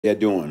Y'all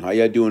doing? How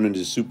y'all doing on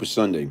this Super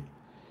Sunday?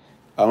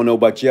 I don't know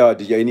about y'all.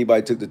 Did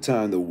anybody took the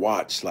time to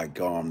watch like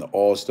the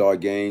All Star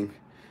game?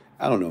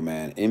 I don't know,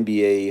 man.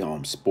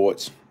 NBA,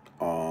 sports,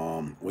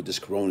 with this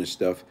Corona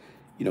stuff,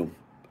 you know,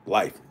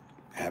 life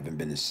haven't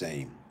been the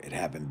same. It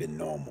haven't been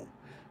normal.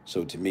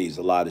 So to me, it's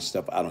a lot of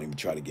stuff I don't even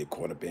try to get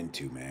caught up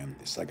into, man.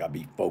 It's like I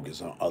be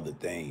focused on other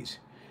things.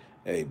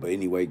 Hey, but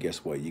anyway,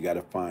 guess what? You got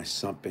to find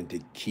something to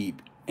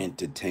keep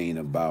entertained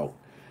about.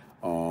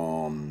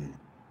 Um,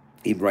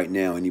 Even right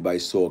now, anybody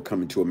saw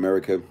Coming to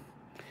America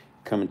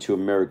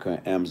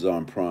on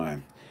Amazon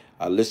Prime.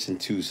 I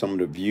listened to some of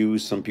the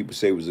views. Some people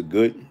say it was a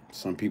good.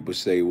 Some people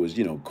say it was,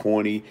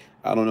 corny.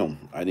 I don't know.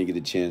 I didn't get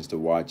a chance to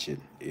watch it.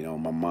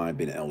 My mind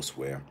been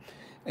elsewhere.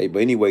 Hey,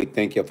 but anyway,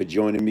 thank you for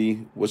joining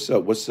me. What's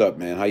up? What's up,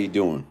 man? How you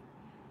doing?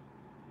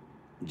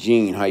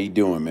 Gene, how you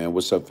doing, man?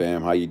 What's up,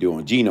 fam? How you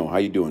doing? Gino, how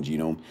you doing,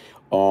 Gino?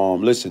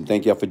 Listen,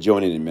 thank y'all for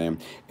joining in, man.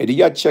 Hey, did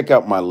y'all check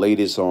out my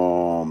latest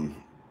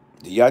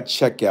did y'all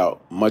check out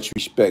Much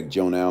Respect,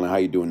 Joan Allen? How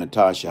you doing?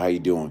 Natasha, how you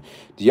doing?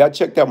 Did y'all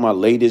check out my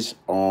latest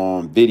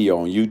video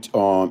on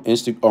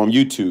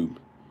YouTube?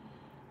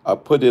 I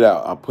put it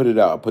out. I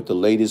put the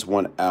latest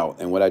one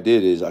out. And what I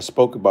did is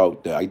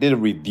I did a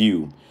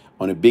review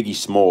on the Biggie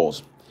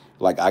Smalls.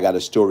 Like I got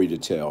a story to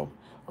tell.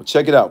 Well,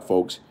 check it out,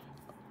 folks.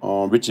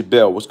 Richard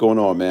Bell, what's going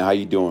on, man? How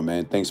you doing,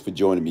 man? Thanks for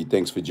joining me.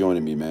 Thanks for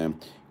joining me, man.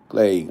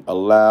 Clay,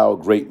 allow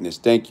greatness.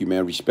 Thank you,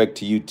 man. Respect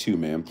to you too,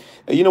 man.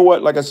 And you know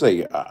what? Like I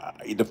say,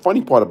 the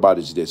funny part about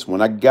it is this: when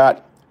I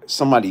got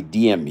somebody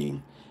DM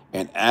me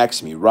and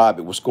asked me,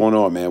 Robert, what's going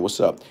on, man?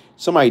 What's up?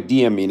 Somebody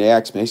DM me and they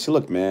asked me, they said,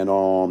 look, man,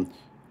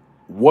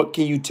 what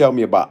can you tell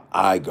me about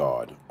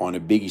iGod on a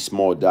Biggie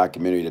Small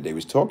documentary that they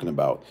was talking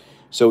about?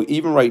 So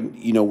even right,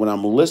 when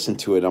I'm listening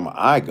to it, I'm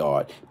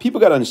iGod.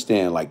 People got to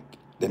understand, like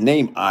the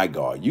name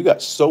iGod. You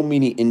got so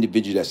many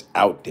individuals that's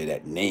out there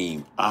that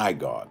name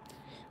iGod.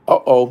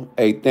 Uh-oh.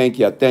 Hey, thank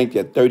you.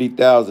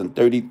 30,000,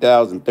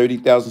 30,000,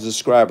 30,000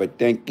 subscribers.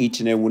 Thank each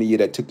and every one of you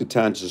that took the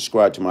time to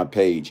subscribe to my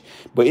page.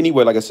 But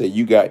anyway, like I said,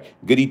 you got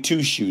Goody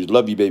Two Shoes.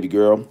 Love you, baby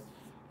girl.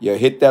 Yeah,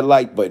 hit that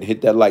like button.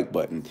 Hit that like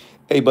button.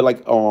 Hey, but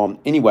like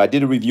anyway, I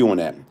did a review on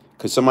that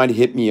because somebody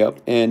hit me up,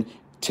 and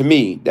to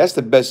me, that's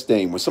the best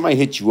thing. When somebody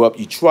hits you up,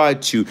 you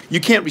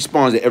can't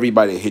respond to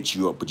everybody that hits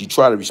you up, but you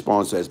try to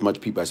respond to as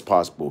much people as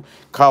possible.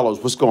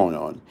 Carlos, what's going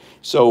on?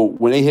 So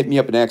when they hit me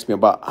up and ask me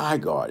about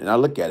iGod, and I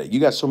look at it, you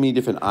got so many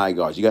different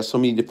iGods, you got so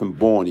many different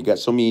born, you got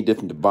so many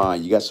different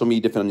divine, you got so many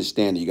different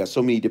understanding, you got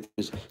so many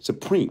different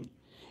supreme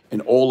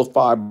in all the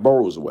five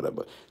boroughs or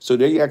whatever. So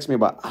they asked me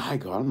about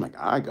iGod. I'm like,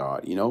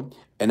 iGod.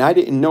 And I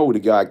didn't know the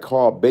guy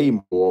Carl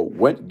Bazemore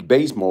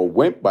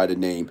went by the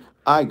name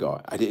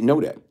iGod. I didn't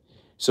know that.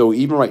 So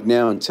even right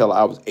now, until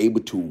I was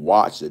able to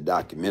watch the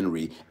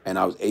documentary and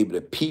I was able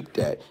to peep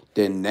that,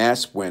 then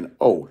that's when,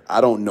 oh,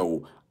 I don't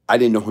know. I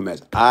didn't know him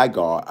as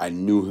Igar. I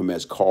knew him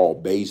as Carl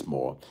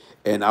Bazemore.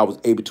 And I was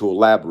able to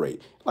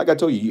elaborate. Like I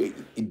told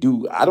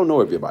I don't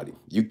know everybody.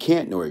 You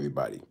can't know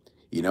everybody.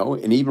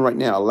 And even right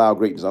now, Allow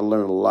Greatness, I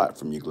learned a lot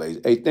from you, Glaze.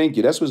 Hey, thank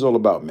you. That's what it's all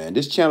about, man.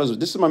 This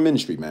is my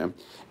ministry, man.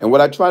 And what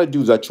I try to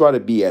do is I try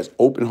to be as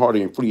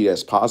open-hearted and free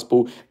as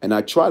possible, and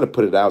I try to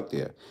put it out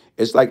there.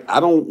 It's like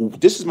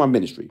this is my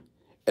ministry.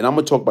 And I'm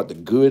gonna talk about the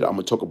good, I'm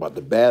gonna talk about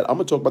the bad, I'm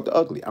gonna talk about the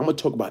ugly. I'm gonna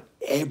talk about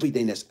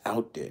everything that's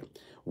out there.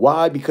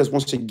 Why? Because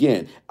once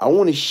again, I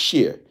want to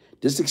share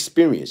this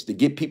experience to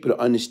get people to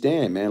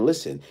understand, man.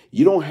 Listen,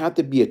 you don't have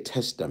to be a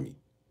test dummy.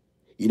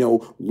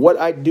 What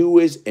I do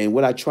is, and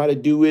what I try to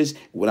do is,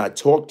 when I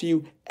talk to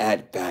you,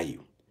 add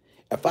value.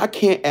 If I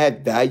can't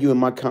add value in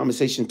my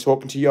conversation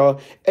talking to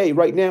y'all, hey,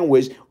 right now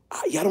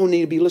y'all don't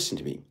need to be listening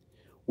to me.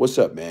 What's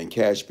up, man?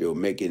 Cashville,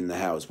 make it in the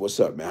house. What's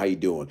up, man? How you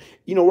doing?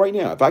 Right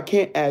now, if I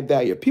can't add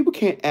value, if people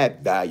can't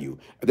add value,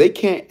 if they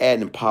can't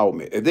add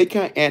empowerment, if they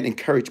can't add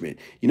encouragement,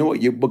 you know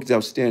what? Your book is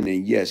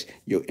outstanding. Yes,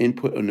 your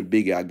input on the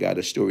big, I got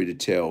a story to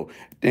tell.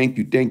 Thank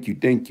you, thank you,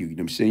 thank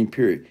you. Same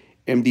period.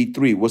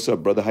 MD3, what's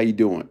up, brother? How you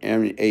doing?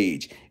 Aaron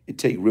Age. It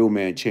take real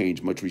man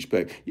change. Much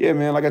respect. Yeah,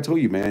 man. Like I told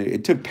you, man.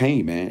 It took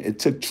pain, man. It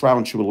took trial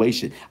and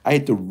tribulation. I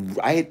hit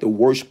the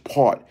worst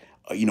part.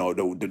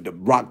 The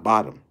rock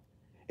bottom.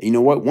 And you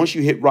know what? Once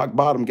you hit rock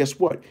bottom, guess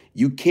what?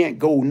 You can't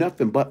go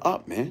nothing but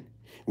up, man.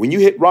 When you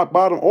hit rock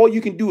bottom, all you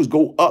can do is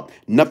go up.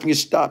 Nothing can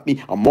stop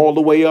me. I'm all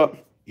the way up.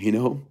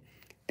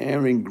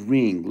 Aaron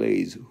Green,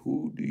 Glaze,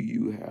 who do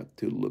you have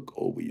to look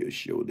over your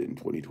shoulder in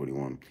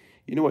 2021?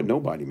 You know what?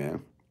 Nobody,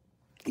 man.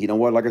 You know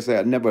what? Like I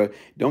said,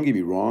 don't get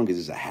me wrong, because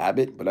it's a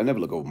habit, but I never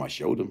look over my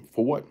shoulder.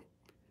 For what?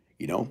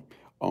 You know?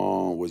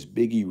 Was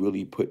Biggie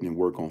really putting in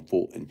work on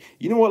Fulton?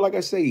 You know what? Like I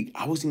say,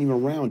 I wasn't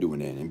even around doing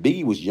that. And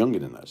Biggie was younger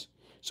than us.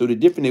 So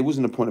it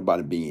wasn't the point about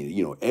it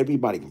being,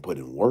 everybody can put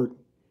in work.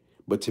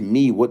 But to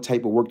me, what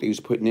type of work they was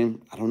putting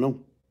in, I don't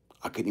know.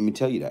 I couldn't even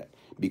tell you that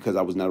because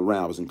I was not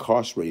around. I was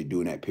incarcerated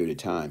during that period of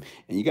time.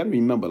 And you got to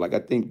remember, like I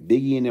think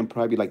Biggie and them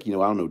probably like, I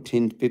don't know,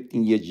 10,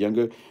 15 years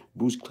younger.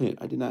 Bruce Clint,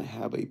 I did not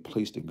have a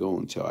place to go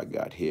until I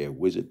got here.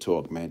 Wizard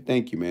Talk, man.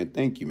 Thank you, man.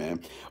 Thank you,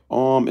 man.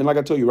 And like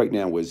I told you right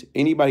now, was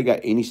anybody got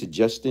any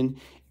suggestion?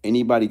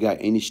 Anybody got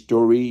any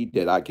story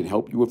that I can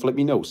help you with? Let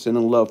me know.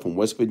 Sending love from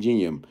West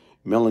Virginia,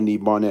 Melanie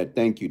Barnett.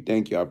 Thank you,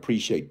 thank you. I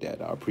appreciate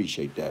that. I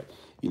appreciate that.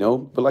 You know,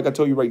 but like I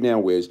told you right now,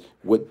 Wiz,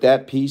 with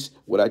that piece,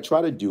 what I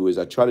try to do is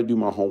I try to do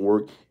my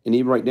homework. And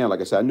even right now, like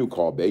I said, I knew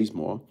Carl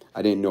Bazemore.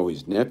 I didn't know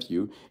his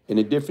nephew. And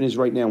the difference is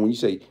right now, when you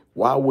say,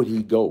 why would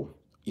he go,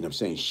 you know what I'm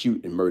saying,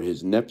 shoot and murder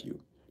his nephew?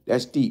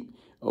 That's deep.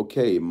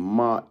 Okay,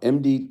 my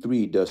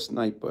MD3 does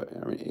sniper.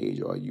 Aaron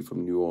Age, are you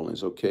from New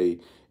Orleans? Okay.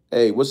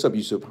 Hey, what's up,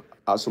 Yusuf?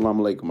 Assalamu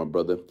alaikum, my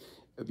brother.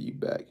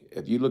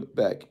 If you look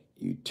back,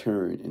 you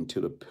turn into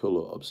the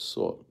pillar of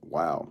salt.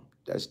 Wow,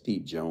 that's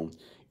deep, Joan.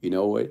 You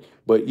know what?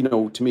 But you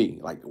know, to me,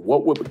 like,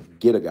 what would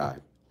get a guy?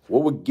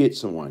 What would get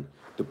someone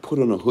to put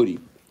on a hoodie?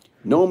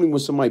 Normally, when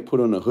somebody put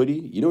on a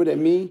hoodie, you know what that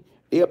mean?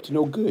 They up to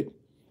no good.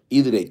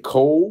 Either they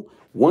cold.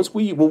 When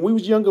we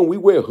was younger and we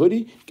wear a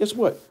hoodie, guess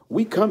what?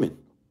 We coming.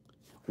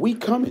 We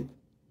coming.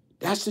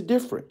 That's the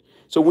difference.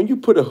 So when you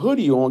put a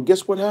hoodie on,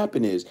 guess what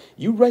happened is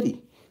you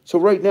ready. So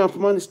right now,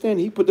 from my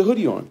understanding, he put the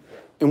hoodie on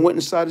and went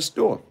inside the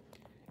store.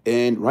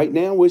 And right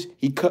now was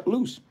he cut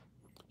loose,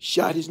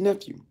 shot his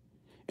nephew.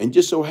 And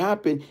just so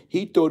happened,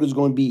 he thought it was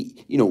going to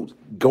be, you know,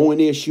 go in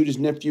there, shoot his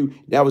nephew.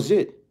 That was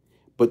it.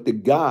 But the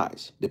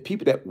guys, the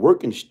people that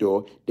work in the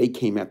store, they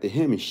came after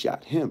him and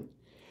shot him.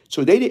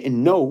 So they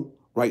didn't know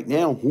right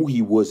now who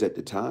he was at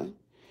the time.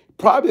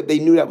 Probably if they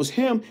knew that was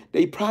him,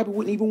 they probably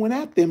wouldn't even went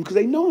after him because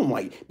they know him.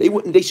 Like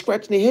they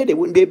scratching their head, they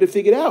wouldn't be able to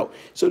figure it out.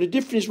 So the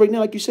difference right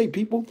now, like you say,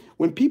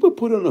 when people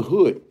put on a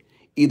hood,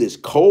 either it's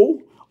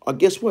cold or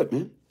guess what,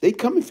 man? They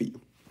coming for you.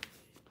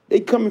 They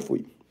coming for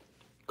you.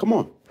 Come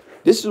on.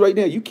 This is right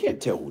now, you can't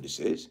tell who this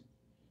is.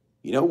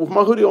 You know, with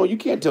my hoodie on, you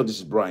can't tell this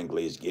is Brian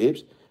Glaze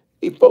Gibbs.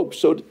 Hey, folks,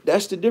 so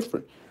that's the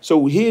difference.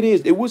 So here it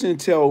is. It wasn't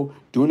until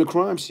during the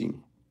crime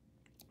scene.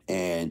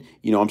 And,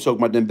 you know, I'm talking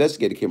about the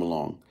investigator came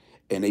along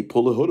and they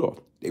pulled the hood off.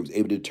 They was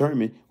able to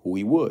determine who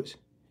he was.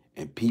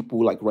 And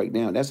people like right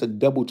now, that's a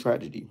double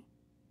tragedy.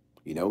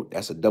 You know,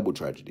 that's a double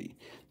tragedy.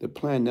 The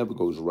plan never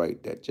goes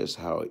right. That's just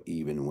how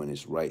even when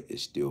it's right, it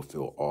still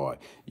feel odd.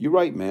 You're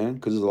right, man,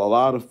 because there's a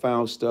lot of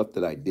foul stuff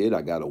that I did,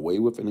 I got away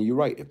with, and you're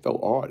right, it felt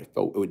odd.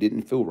 It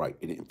didn't feel right.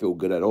 It didn't feel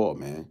good at all,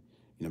 man. You know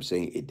what I'm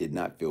saying? It did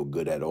not feel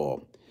good at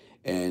all.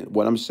 And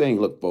what I'm saying,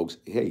 look, folks,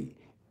 hey,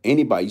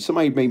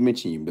 somebody may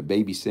mention you, the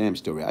Baby Sam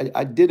story.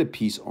 I did a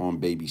piece on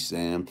Baby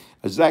Sam,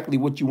 exactly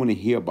what you want to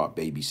hear about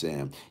Baby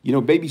Sam. You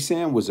know, Baby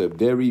Sam was a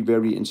very,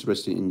 very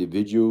interesting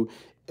individual.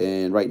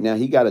 And right now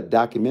he got a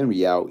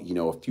documentary out, you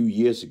know, a few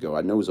years ago.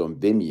 I know it's on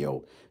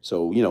Vimeo.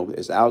 So, you know,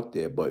 it's out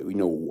there. But, you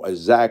know,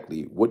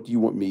 exactly what do you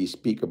want me to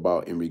speak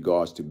about in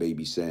regards to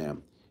Baby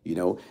Sam? You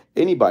know,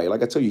 anybody,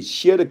 like I tell you,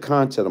 share the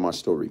content of my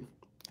story.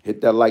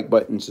 Hit that like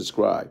button,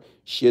 subscribe,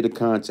 share the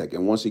content.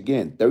 And once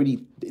again,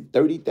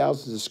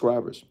 30,000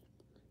 subscribers.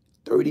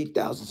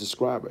 30,000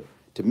 subscribers.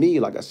 To me,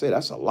 like I said,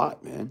 that's a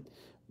lot, man.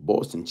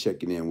 Boston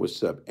checking in.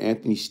 What's up?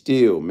 Anthony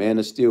Steele, man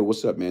of Steel.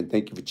 What's up, man?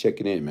 Thank you for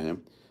checking in,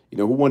 man. You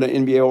know, who won the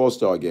NBA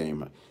All-Star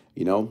game?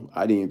 You know,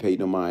 I didn't even pay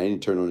no mind. I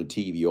didn't turn on the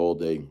TV all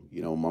day.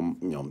 You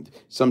know,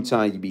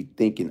 sometimes you be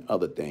thinking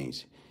other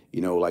things.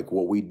 You know, like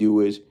what we do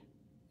is,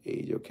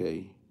 age,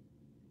 okay.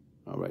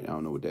 All right, I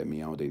don't know what that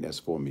means. I don't think that's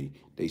for me.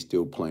 They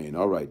still playing.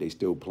 All right, they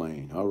still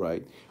playing. All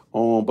right.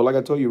 But like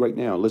I told you right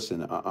now,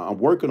 listen, I'm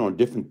working on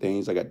different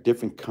things. I got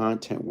different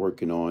content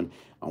working on.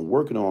 I'm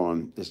working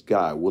on this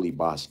guy, Willie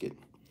Bosket.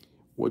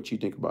 What you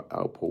think about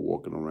Alpo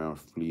walking around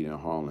Fleet and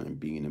Harlem and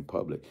being in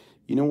public?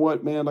 You know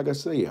what, man? Like I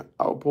say,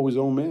 Alpo is his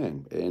own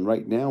man. And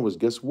right now is,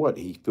 guess what?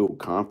 He feel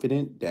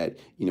confident that,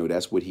 you know,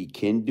 that's what he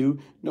can do.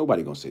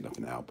 Nobody gonna say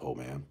nothing to Alpo,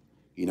 man.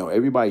 You know,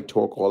 everybody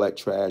talk all that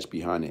trash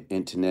behind the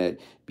internet,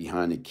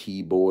 behind the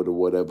keyboard or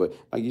whatever.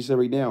 Like you said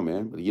right now,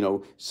 man, you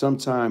know,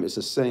 sometimes it's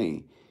a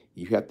saying,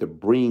 you have to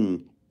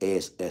bring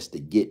SS to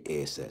get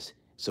SS.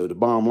 So the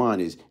bottom line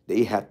is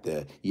they have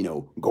to, you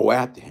know, go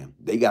after him.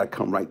 They got to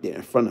come right there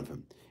in front of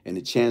him. And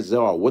the chances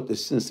are, what the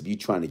sense of you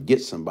trying to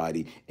get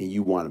somebody and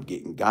you want them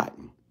getting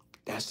gotten?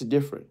 That's the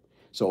difference.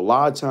 So a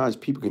lot of times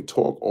people can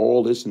talk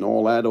all this and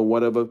all that or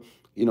whatever.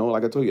 You know,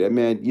 like I told you, that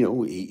man, you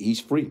know, he's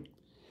free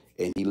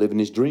and he living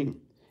his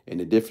dream. And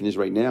the difference is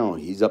right now,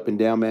 he's up and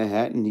down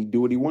Manhattan. He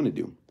do what he want to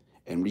do.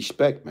 And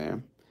respect,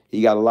 man.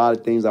 He got a lot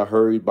of things I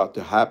heard about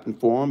to happen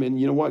for him. And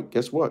you know what?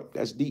 Guess what?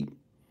 That's deep.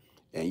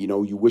 And, you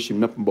know, you wish him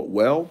nothing but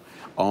well,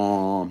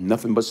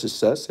 nothing but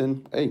success.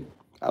 And, hey,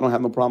 I don't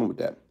have no problem with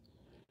that.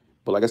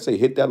 But like I say,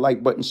 hit that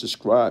like button,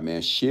 subscribe,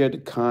 man. Share the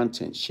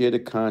content. Share the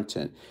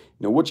content.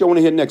 You know, what y'all want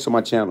to hear next on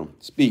my channel?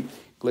 Speak.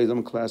 Glaze, I'm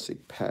a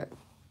classic Pat,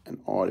 an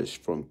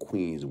artist from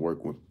Queens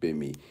working with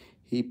Bimmy.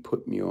 He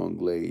put me on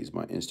Glaze,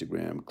 my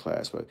Instagram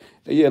class. But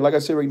yeah, like I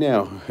said right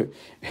now,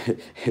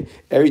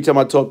 every time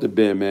I talk to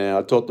Ben, man,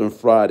 I talked to him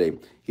Friday.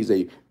 He's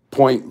a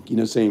point, you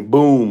know, saying,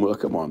 boom. Oh,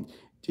 come on.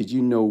 Did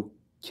you know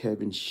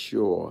Kevin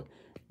Shaw?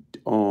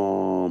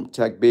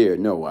 Tack Bear?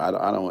 No, I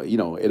don't, you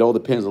know, it all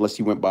depends unless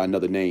he went by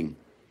another name.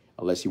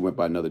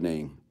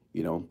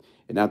 You know.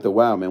 And after a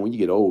while, man, when you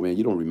get old, man,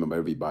 you don't remember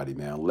everybody,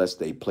 man, unless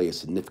they play a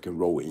significant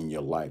role in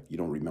your life. You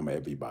don't remember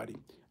everybody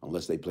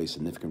unless they play a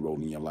significant role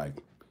in your life.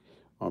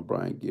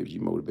 Brian Gibbs,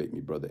 you motivate me,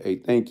 brother. Hey,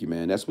 thank you,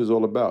 man. That's what it's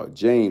all about.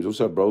 James, what's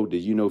up, bro?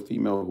 Did you know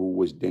female who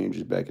was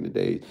dangerous back in the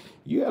day?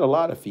 You had a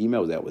lot of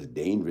females that was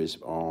dangerous.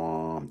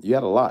 You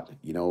had a lot,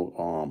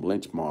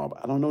 lynch mob.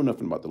 I don't know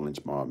nothing about the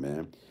lynch mob,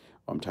 man.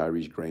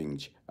 Tyrese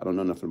Grange. I don't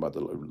know nothing about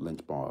the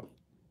lynch mob,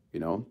 you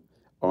know.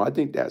 I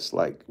think that's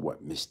like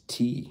what Miss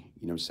T.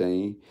 You know what I'm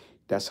saying?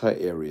 That's her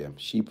area.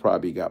 She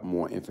probably got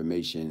more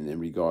information in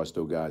regards to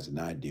those guys than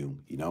I do,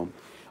 you know.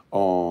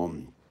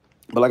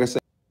 But like I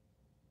said.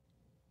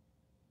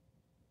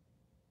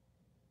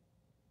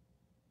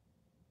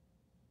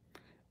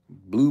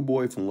 Blue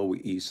Boy from Lower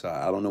East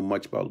Side. I don't know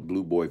much about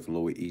Blue Boy from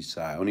Lower East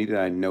Side. Only that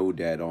I know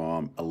that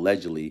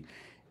allegedly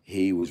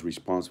he was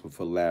responsible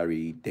for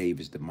Larry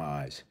Davis'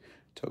 demise.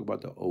 Talk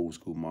about the old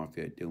school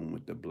mafia dealing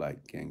with the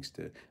black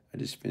gangster. I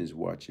just finished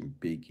watching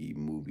Biggie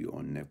movie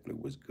on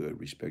Netflix. Was good.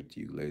 Respect to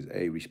you, Glaze.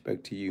 Hey,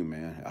 respect to you,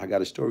 man. I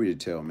got a story to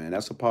tell, man.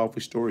 That's a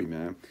powerful story,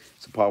 man.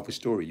 It's a powerful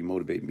story. You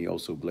motivate me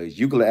also, Glaze.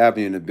 Euclid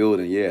Avenue in the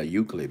building. Yeah,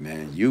 Euclid,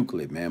 man.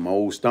 Euclid, man. My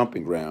old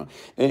stomping ground.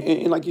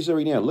 And like you said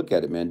right now, look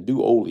at it, man. The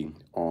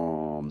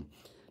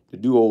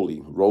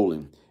Duoli,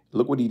 Rolling.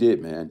 Look what he did,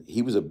 man.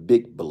 He was a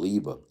big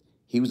believer.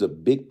 He was a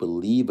big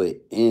believer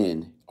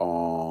in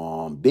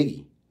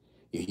Biggie.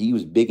 He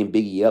was bigging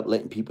Biggie up,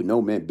 letting people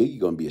know, man, Biggie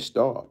gonna be a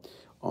star.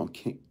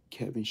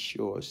 Kevin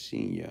Shaw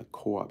Senior,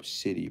 Co-op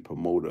City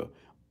promoter,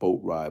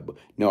 boat ride. But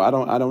no, I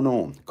don't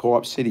know him.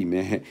 Co-op City,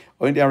 man.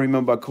 Only thing I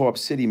remember about Co-op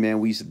City, man,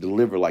 we used to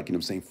deliver like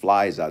saying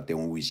flyers out there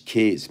when we was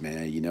kids,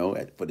 man.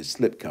 For the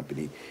Slip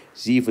Company.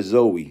 Z for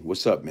Zoe,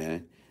 what's up,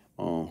 man?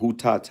 Who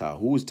Tata?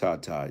 Who is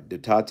Tata? The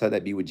Tata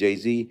that be with Jay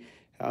Z?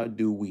 How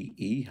do we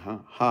eat?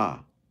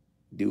 Ha.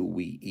 Do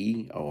we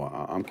eat? Oh,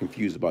 I'm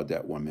confused about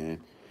that one, man.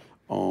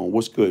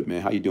 What's good,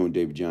 man? How you doing,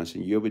 David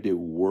Johnson? You ever did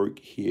work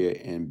here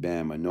in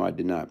Bama? No, I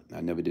did not. I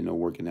never did no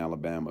work in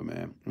Alabama,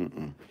 man.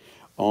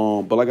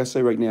 But like I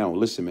say right now,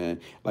 listen, man.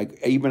 Like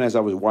even as I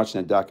was watching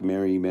that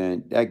documentary,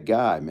 man, that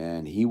guy,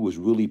 man, he was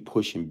really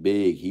pushing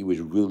big. He was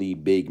really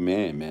big,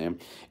 man.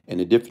 And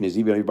the difference is,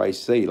 even everybody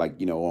say like,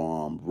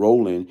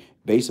 Roland,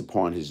 based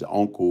upon his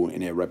uncle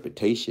and their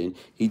reputation,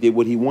 he did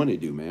what he wanted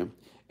to do, man.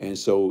 And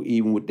so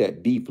even with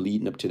that beef,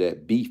 leading up to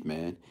that beef,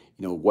 man,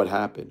 what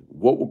happened?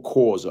 What would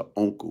cause an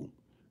uncle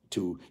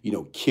to,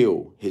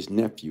 kill his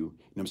nephew,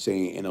 what I'm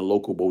saying, in a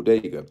local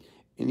bodega?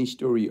 Any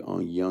story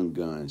on Young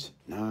Guns?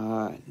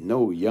 Nah,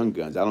 no Young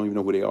Guns. I don't even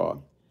know who they are.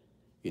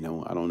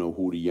 I don't know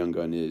who the Young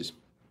Gun is,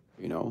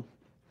 you know.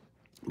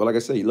 But like I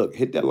say, look,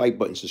 hit that like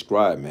button,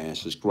 subscribe, man.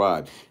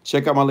 Subscribe.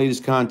 Check out my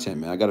latest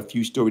content, man. I got a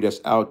few stories that's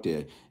out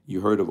there.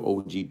 You heard of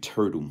OG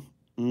Turtle.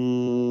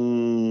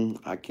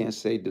 I can't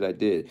say that I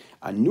did.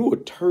 I knew a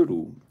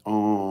turtle.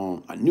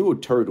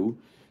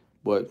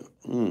 But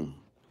and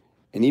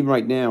even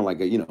right now, like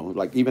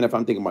like even if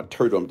I'm thinking about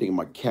turtle, I'm thinking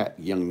about cat,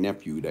 young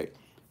nephew.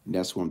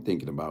 That's what I'm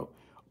thinking about.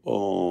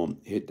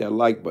 Hit that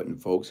like button,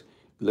 folks.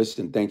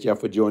 Listen, thank y'all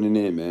for joining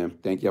in, man.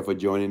 Thank y'all for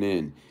joining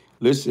in.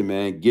 Listen,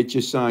 man, get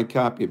your signed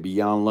copy of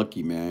Beyond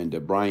Lucky, man, the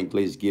Brian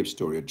Glaze Gibbs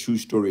story, a true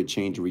story of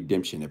change and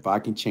redemption. If I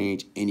can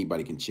change,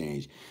 anybody can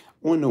change.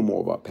 I want to know more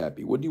about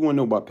Pappy. What do you want to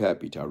know about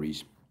Pappy,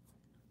 Tyrese?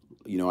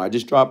 I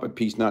just dropped a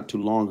piece not too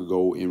long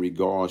ago in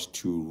regards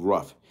to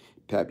Ruff,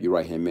 Pappy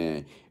right hand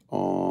man.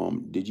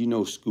 Did you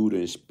know Scooter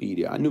and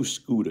Speedy? I knew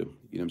Scooter. You know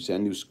what I'm saying?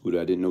 I knew Scooter.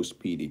 I didn't know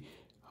Speedy.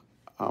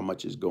 How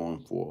much is going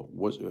for?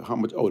 How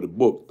much? Oh, the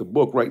book. The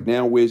book right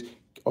now is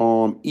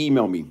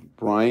email me,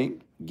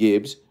 Brian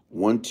Gibbs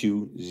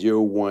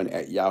 1201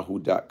 at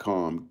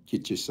yahoo.com.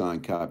 Get your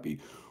signed copy.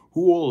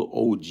 Who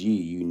all OG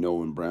you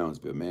know in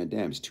Brownsville, man?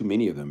 Damn, it's too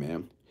many of them,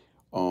 man.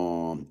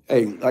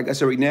 Hey, like I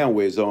said right now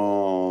is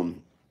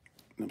I'm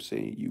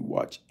saying, you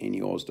watch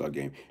any All-Star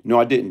game? No,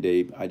 I didn't,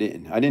 Dave. I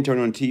didn't. I didn't turn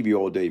on TV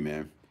all day,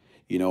 man.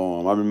 I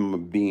remember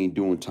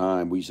doing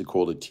time. We used to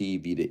call the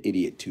TV the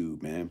idiot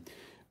tube, man.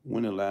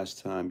 When the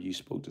last time you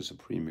spoke to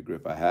Supreme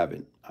McGriff? I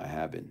haven't. I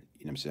haven't.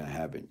 You know what I'm saying? I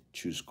haven't.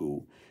 True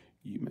school.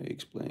 You may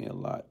explain a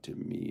lot to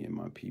me and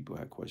my people.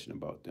 Had question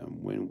about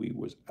them when we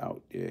was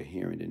out there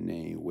hearing the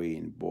name way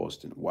in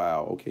Boston.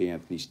 Wow. Okay,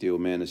 Anthony Steele,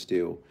 man of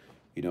Steel.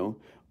 You know.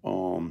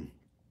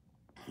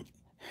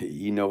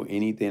 You know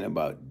anything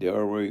about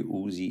Delroy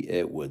Uzi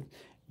Edwards?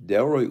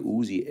 Delroy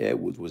Uzi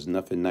Edwards was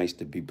nothing nice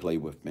to be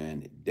played with,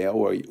 man.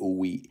 Delroy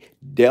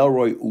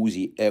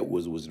Uzi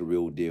Edwards was the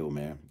real deal,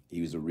 man. He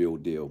was the real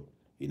deal,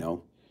 you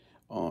know.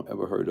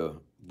 Ever heard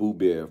of Boo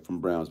Bear from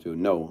Brownsville?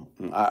 No.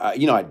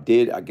 I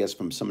did, I guess,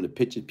 from some of the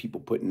pictures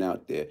people putting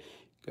out there.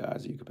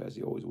 Guys, your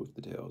capacity always with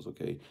the tails,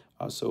 okay?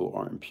 Also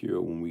aren't pure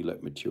when we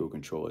let material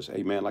control us.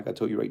 Hey, man, like I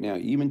told you right now,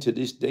 even to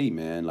this day,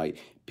 man, like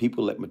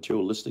people let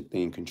materialistic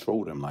things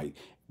control them. Like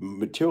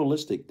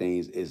materialistic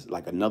things is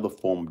like another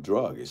form of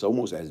drug. It's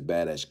almost as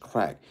bad as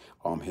crack,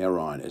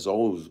 heroin. It's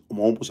almost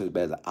as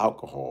bad as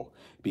alcohol.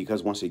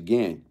 Because once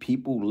again,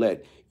 people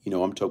let,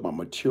 I'm talking about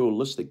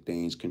materialistic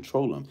things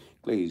control them.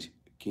 Glaze,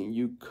 can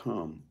you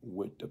come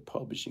with the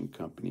publishing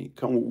company?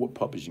 Come with what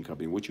publishing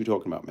company? What you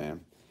talking about,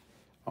 man?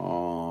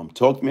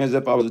 Talk to me as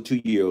if I was a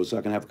 2-year-old so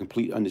I can have a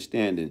complete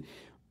understanding.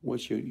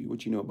 What you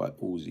know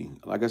about Uzi?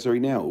 Like I said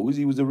right now,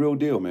 Uzi was the real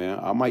deal, man.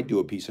 I might do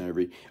a piece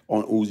on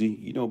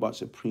Uzi. You know about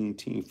Supreme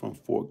Team from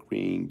Fort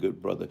Greene, good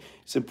brother.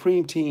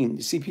 Supreme Team.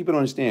 See, people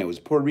don't understand. It was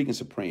Puerto Rican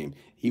Supreme.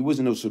 He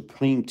wasn't no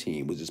Supreme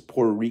Team. It was just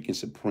Puerto Rican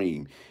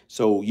Supreme.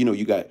 So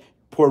you got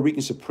Puerto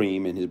Rican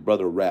Supreme and his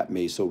brother Rap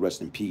made, so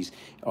rest in peace.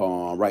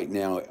 Right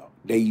now,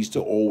 they used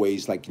to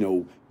always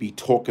be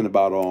talking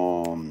about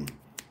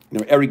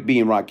Eric B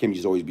and Rakim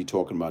used to always be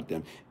talking about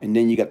them. And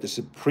then you got the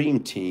Supreme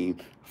Team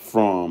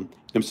from,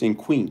 I'm saying,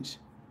 Queens.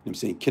 I'm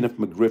saying Kenneth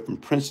McGriff from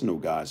Princeton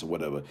guys or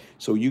whatever.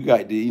 So you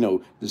got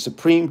the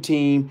Supreme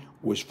Team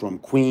was from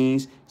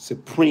Queens,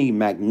 Supreme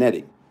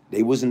Magnetic.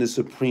 They wasn't the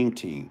Supreme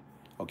Team.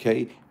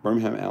 Okay,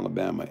 Birmingham,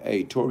 Alabama.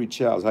 Hey, Tory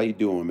Childs, how you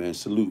doing, man?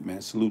 Salute,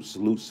 man. Salute,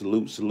 salute,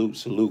 salute, salute,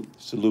 salute,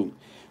 salute.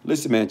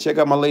 Listen, man, check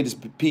out my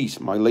latest piece.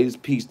 My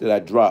latest piece that I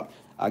dropped.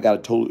 I got a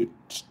total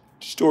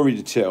story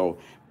to tell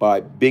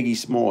by Biggie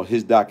Small,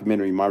 his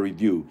documentary, my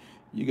review.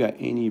 You got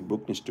any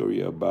Brooklyn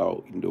story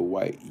about the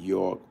White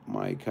York,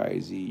 Mike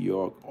Z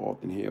York,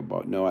 often hear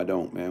about? No, I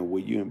don't, man. Will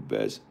you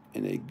invest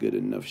in a good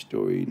enough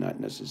story, not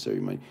necessary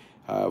money?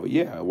 However,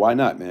 yeah, why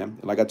not, man?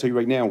 Like I tell you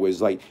right now,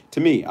 it's like, to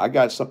me, I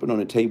got something on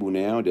the table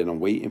now that I'm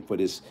waiting for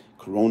this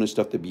Corona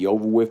stuff to be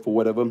over with or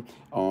whatever.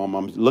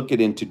 I'm looking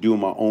into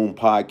doing my own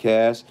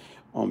podcast.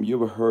 You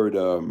ever heard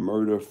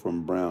Murder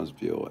from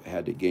Brownsville? I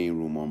had the game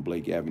room on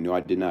Blake Avenue.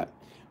 I did not.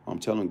 I'm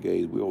telling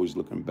guys, we're always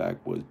looking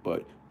backwards,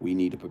 but we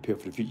need to prepare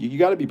for the future. You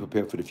got to be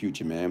prepared for the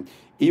future, man.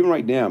 Even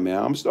right now, man,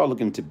 I'm going to start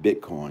looking into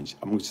Bitcoins.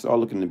 I'm going to start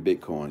looking into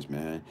Bitcoins,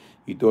 man.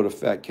 You thought of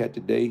Fat Cat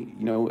today?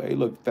 Hey,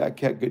 look, Fat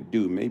Cat, good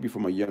dude. Maybe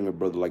from a younger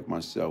brother like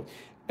myself.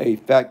 Hey,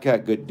 Fat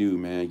Cat, good dude,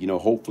 man.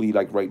 Hopefully,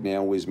 like right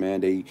now is,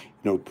 man, they,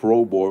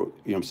 parole board,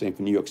 what I'm saying,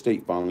 for New York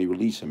State finally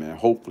release him, man.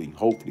 Hopefully,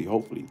 hopefully,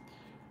 hopefully.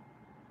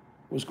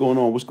 What's going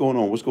on? What's going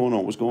on? What's going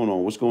on? What's going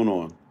on? What's going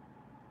on?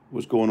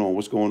 What's going on?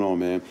 What's going on,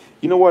 man?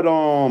 You know what?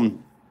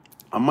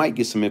 I might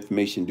get some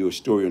information, do a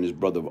story on this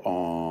brother.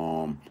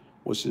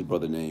 What's his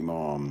brother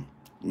name?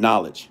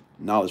 Knowledge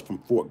from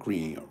Fort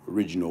Greene,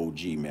 original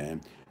OG,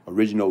 man.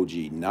 Original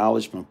OG,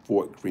 Knowledge from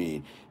Fort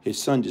Greene. His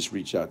son just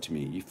reached out to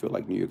me. You feel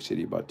like New York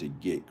City about to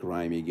get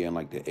grimy again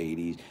like the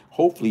 80s?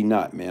 Hopefully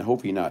not, man.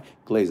 Hopefully not.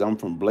 Glaze, I'm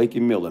from Blake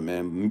and Miller,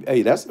 man.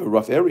 Hey, that's a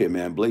rough area,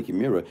 man. Blake and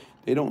Miller,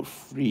 they don't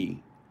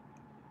free.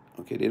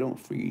 Okay, they don't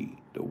free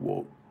the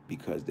woke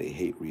because they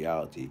hate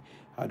reality.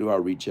 How do I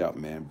reach out,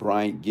 man?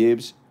 Brian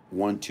Gibbs,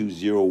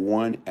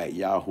 1201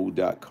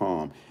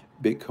 @yahoo.com.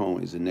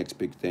 Bitcoin is the next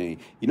big thing.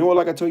 You know what?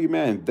 Like I told you,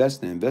 man,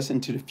 invest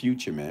into the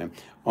future, man.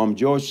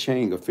 George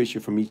Chang, a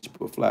fisher from East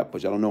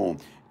Flatbush. I don't know him.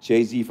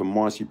 Jay-Z from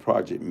Marcy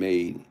Project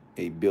made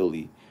a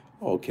Billy.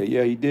 Okay,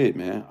 yeah, he did,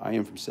 man. I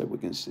am from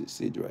Sedgwick and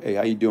Sidra. Hey,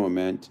 how you doing,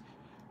 man?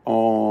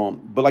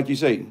 But like you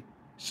say,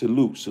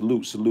 salute,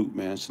 salute, salute,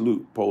 man.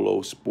 Salute.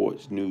 Polo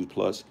Sports News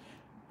Plus.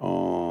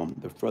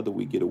 The further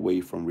we get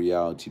away from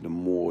reality, the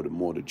more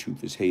the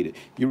truth is hated.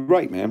 You're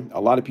right, man. A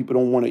lot of people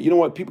don't want to. You know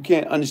what? People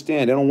can't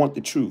understand. They don't want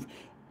the truth.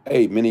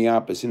 Hey,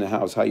 Minneapolis in the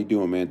house. How you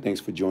doing, man? Thanks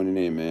for joining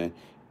in, man.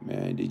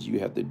 Man, did you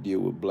have to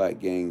deal with black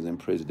gangs in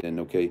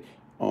prison? Okay.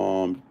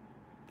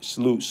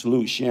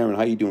 Salute, Sharon.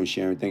 How you doing,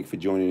 Sharon? Thanks for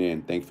joining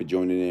in. Thanks for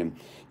joining in.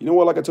 You know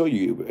what? Like I told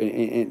you,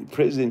 in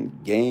prison,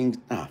 gangs,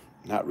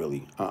 not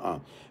really. I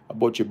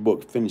bought your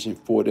book, Finish in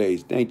 4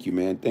 days. Thank you,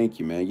 man. Thank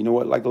you, man. You know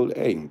what? Like,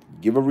 hey,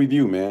 give a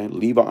review, man.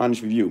 Leave an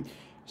honest review.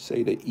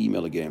 Say the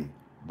email again.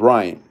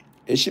 Brian.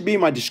 It should be in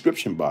my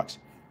description box.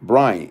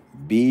 Brian,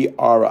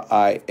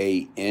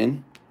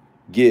 BRIAN,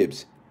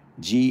 Gibbs,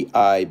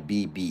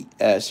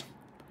 GIBBS,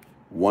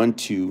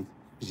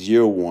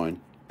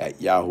 1201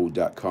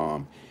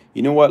 @yahoo.com.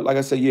 You know what? Like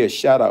I said, yeah,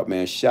 shout out,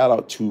 man. Shout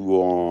out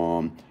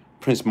to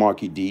Prince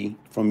Marky D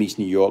from East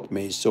New York.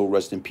 May his soul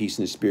rest in peace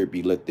and his spirit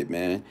be lifted,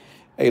 man.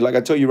 Hey, like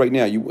I tell you right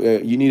now,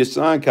 you need a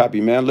signed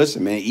copy, man.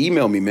 Listen, man,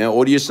 email me, man.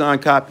 Order your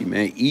signed copy,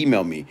 man.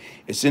 Email me.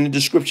 It's in the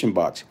description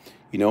box.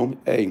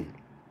 Hey,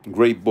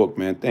 great book,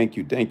 man. Thank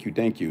you, thank you,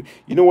 thank you.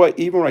 You know what?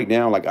 Even right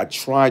now, like I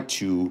try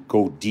to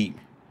go deep.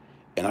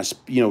 And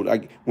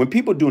like when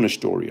people doing a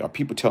story or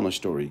people telling a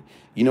story,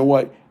 you know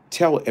what?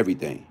 Tell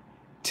everything.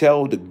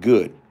 Tell the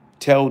good.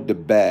 Tell the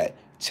bad.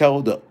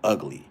 Tell the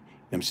ugly. You know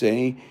what I'm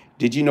saying?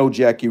 Did you know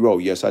Jackie Rowe?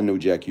 Yes, I know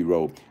Jackie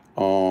Rowe.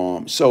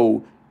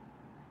 So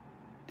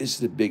this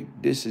is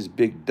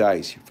Big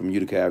Dice from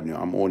Utica Avenue.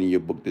 I'm ordering your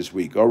book this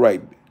week. All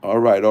right.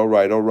 Oh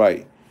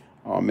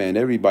man,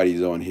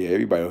 everybody's on here.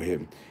 Everybody on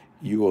here.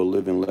 You are a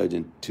living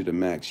legend to the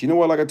max. You know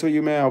what? Like I tell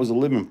you, man, I was a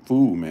living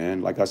fool,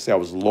 man. Like I said, I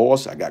was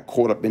lost. I got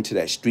caught up into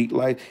that street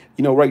life.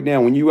 Right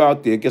now, when you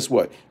out there, guess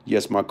what?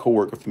 Yes, my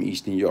coworker from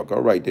East New York.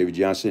 All right, David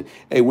Johnson.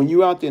 Hey, when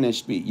you out there in that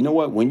street, you know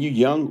what? When you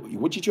young,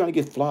 what you trying to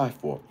get fly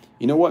for?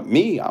 You know what?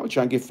 Me, I was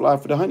trying to get fly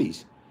for the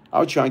honeys. I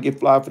was trying to get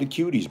fly for the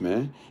cuties,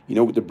 man.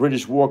 With the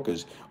British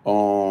Walkers,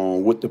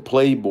 with the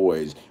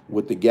Playboys,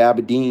 with the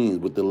Gabardines,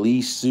 with the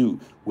Lee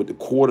suit, with the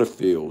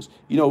Quarterfields.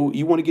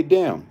 You want to get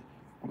down.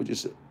 I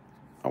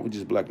would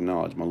just black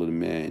knowledge, my little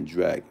man,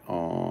 drag,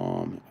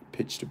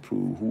 pitch to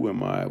prove, who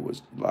am I,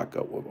 was locked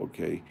up,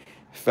 okay.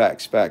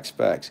 Facts.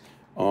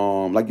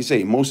 Like you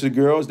say, most of the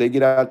girls, they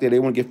get out there, they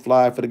want to get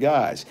fly for the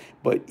guys.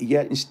 But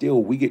yet and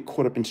still, we get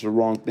caught up into the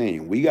wrong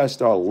thing. We got to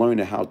start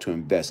learning how to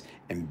invest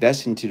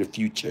into the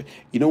future.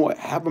 You know what?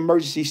 Have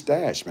emergency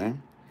stash,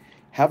 man.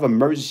 Have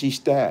emergency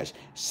stash.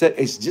 Set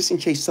it's just in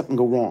case something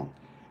go wrong.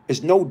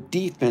 It's no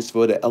defense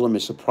for the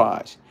element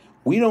surprise.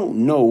 We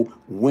don't know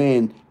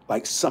when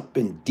like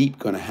something deep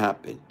gonna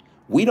happen.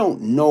 We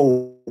don't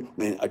know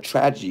when a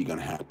tragedy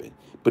gonna happen.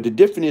 But the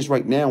difference is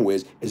right now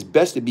is it's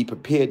best to be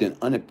prepared than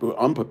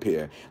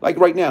unprepared. Like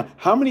right now,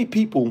 how many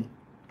people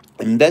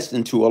invest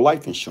into a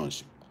life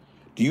insurance?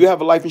 Do you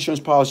have a life insurance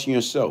policy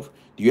yourself?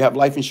 Do you have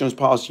life insurance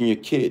policy in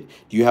your kid?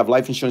 Do you have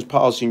life insurance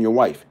policy in your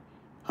wife?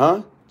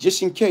 Huh?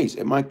 Just in case.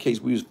 In my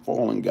case, we was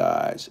fallen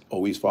guys.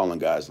 Always fallen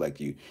guys like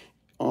you.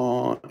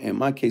 In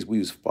my case, we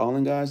was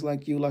fallen guys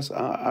like you.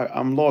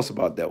 I'm lost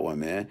about that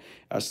one, man.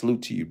 I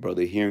salute to you,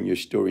 brother. Hearing your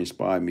story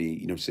inspired me.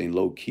 You know what I'm saying?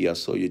 Low key, I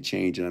saw your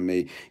change and I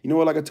made, you know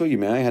what, like I told you,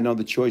 man, I had no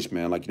other choice,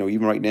 man. Like,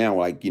 even right now,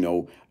 like,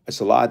 it's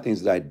a lot of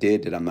things that I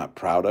did that I'm not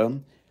proud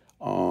of.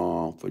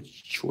 For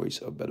choice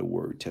of better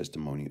word,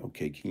 testimony.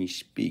 Okay, can you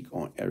speak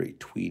on Eric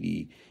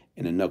Tweedy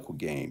in a knuckle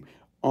game?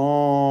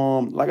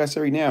 Like I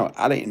said right now,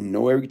 I didn't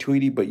know Eric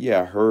Tweedy, but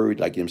yeah, I heard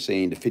like I'm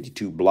saying the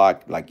 52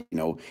 block, like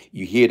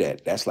you hear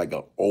that. That's like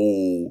an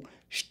old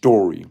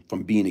story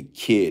from being a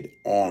kid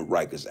on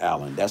Rikers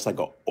Island. That's like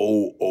an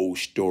old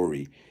story.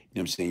 You know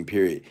what I'm saying?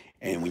 Period.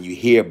 And when you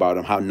hear about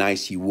him, how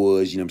nice he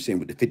was, you know what I'm saying,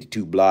 with the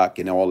 52 block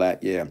and all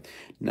that, yeah.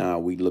 Nah,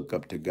 we look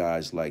up to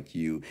guys like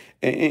you.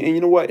 And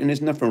you know what? And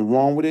there's nothing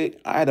wrong with it.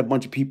 I had a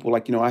bunch of people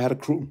like, I had a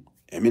crew,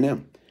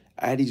 Eminem.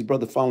 I had these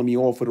brothers following me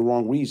all for the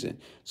wrong reason.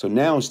 So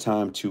now it's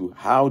time to,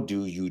 how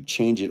do you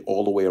change it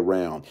all the way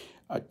around?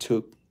 I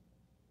took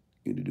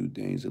you to do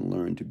things and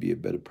learn to be a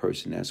better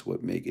person. That's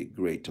what make it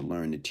great, to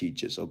learn to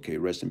teach us. Okay,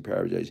 rest in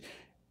paradise.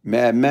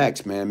 Mad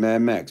Max, man,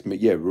 Mad Max.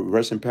 Yeah,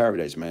 rest in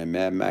paradise, man.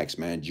 Mad Max,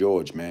 man.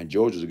 George, man.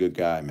 George was a good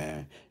guy,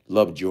 man.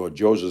 Love George.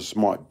 George was a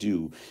smart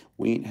dude.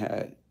 We ain't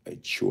had a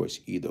choice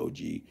either, OG.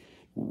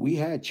 We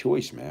had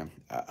choice, man.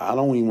 I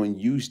don't even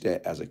use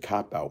that as a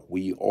cop out.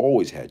 We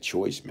always had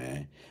choice,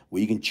 man.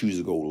 We can choose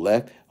to go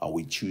left or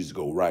we choose to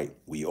go right.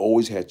 We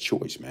always had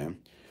choice, man.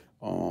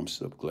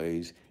 Sup,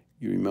 Glaze.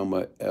 You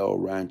remember El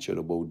Rancho,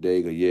 the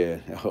bodega? Yeah,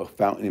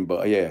 Fountain,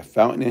 but yeah,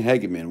 Fountain and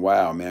Hegeman.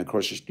 Wow, man,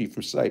 across the street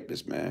from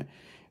Cypress, man.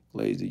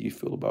 Glaze, do you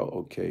feel about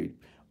okay?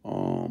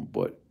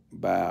 But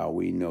wow,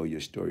 we know your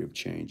story of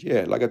change.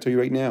 Yeah, like I tell you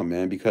right now,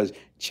 man, because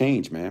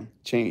change, man,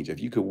 change. If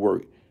you could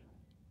work,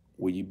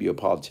 will you be a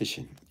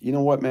politician? You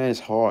know what, man?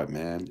 It's hard,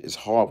 man. It's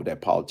hard with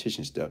that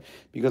politician stuff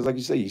because, like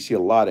you say, you see a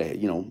lot of,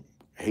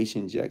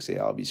 Haitian Jack say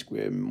Albee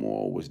Square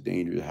Mall was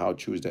dangerous. How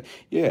true is that?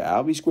 Yeah,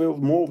 Albee Square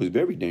Mall was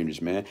very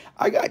dangerous, man.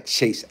 I got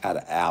chased out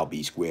of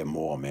Albee Square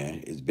Mall,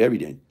 man. It's very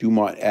dangerous.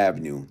 Dumont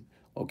Avenue.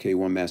 Okay,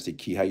 One Master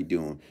Key. How you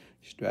doing?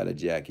 Strata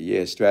Jacket.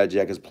 Yeah, Strata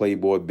Jacket's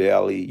Playboy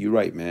Bailey. You're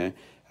right, man.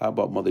 How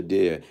about Mother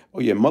Dare? Oh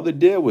yeah, Mother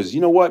Dare was,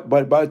 you know what?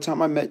 But by the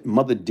time I met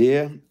Mother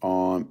Dare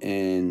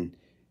in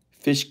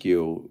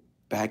Fishkill,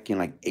 back in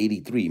like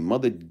 83.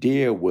 Mother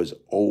Dear was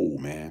old,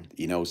 man.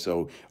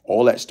 So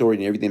all that story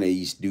and everything they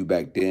used to do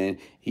back then,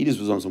 he just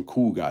was on some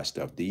cool guy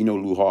stuff. Do you know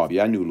Lou Harvey?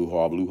 Yeah, I knew Lou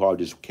Harvey. Lou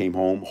Harvey just came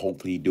home.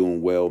 Hopefully he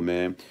doing well,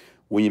 man.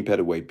 William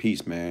Pettaway,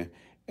 peace, man.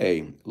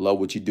 Hey, love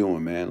what you're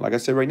doing, man. Like I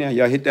said right now,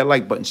 y'all hit that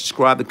like button,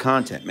 subscribe to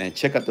content, man.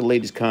 Check out the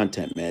latest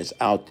content, man. It's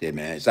out there,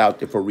 man. It's out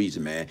there for a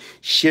reason, man.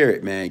 Share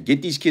it, man.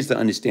 Get these kids to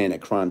understand that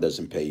crime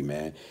doesn't pay,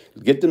 man.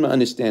 Get them to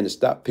understand to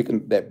stop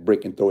picking that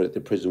brick and throw it at the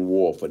prison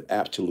wall for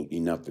absolutely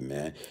nothing,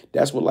 man.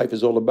 That's what life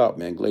is all about,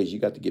 man. Glaze, you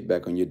got to get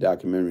back on your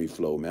documentary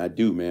flow, man. I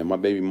do, man. My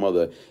baby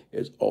mother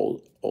is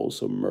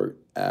also Mert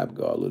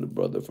Abgar, little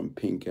brother from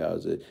Pink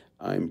House.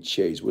 I'm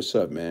Chase. What's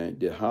up, man?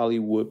 Did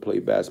Hollywood play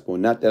basketball?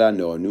 Not that I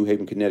know. New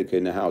Haven, Connecticut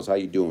in the house. How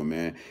you doing,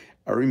 man?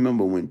 I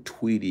remember when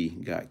Tweety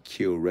got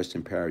killed. Rest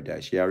in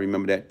paradise. Yeah, I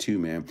remember that too,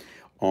 man.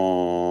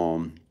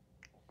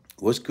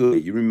 What's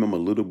good? You remember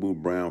Little Boo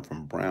Brown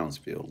from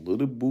Brownsville?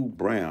 Little Boo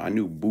Brown. I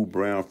knew Boo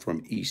Brown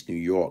from East New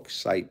York,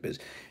 Cypress.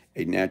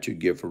 A natural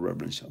gift for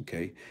reverence,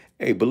 okay?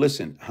 Hey, but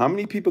listen, how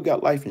many people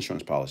got life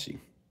insurance policy?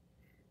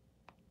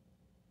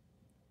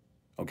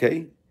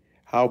 Okay?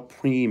 How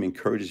Preem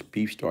encourages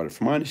beef starter.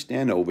 From my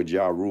understanding, over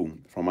Ja Rule.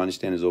 From my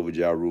understanding, is over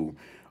Ja Rule.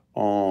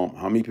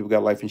 How many people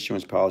got life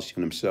insurance policy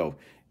on themselves?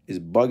 Is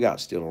Bug Out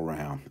still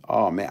around?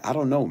 Oh man, I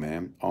don't know,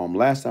 man.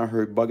 Last time I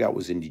heard Bug Out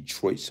was in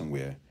Detroit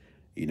somewhere.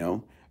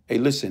 Hey,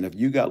 listen, if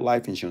you got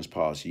life insurance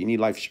policy, you need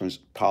life insurance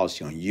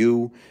policy on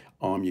you,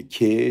 your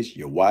kids,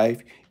 your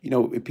wife.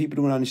 If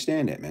people don't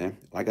understand that, man.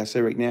 Like I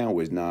said right now,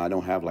 is nah, I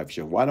don't have life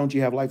insurance. Why don't you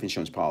have life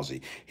insurance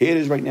policy? Here it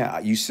is right now.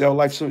 You sell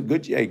life insurance.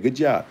 Good, hey, good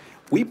job.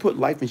 We put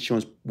life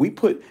insurance. We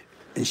put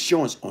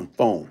insurance on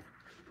phone.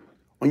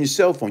 On your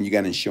cell phone, you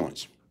got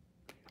insurance.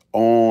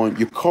 On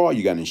your car,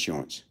 you got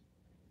insurance.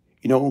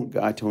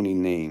 Guy Tony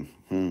name.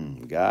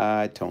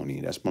 Guy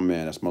Tony. That's my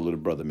man. That's my little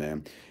brother,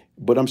 man.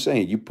 But I'm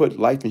saying you put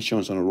life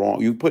insurance on the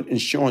wrong. You put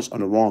insurance on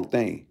the wrong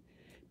thing.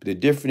 But the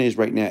difference is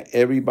right now,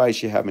 everybody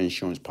should have an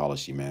insurance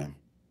policy, man.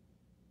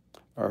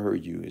 I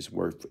heard you. It's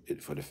worth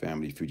it for the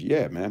family future.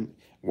 Yeah, man.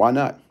 Why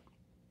not? You know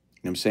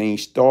what I'm saying?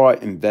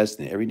 Start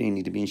investing. Everything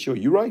need to be insured.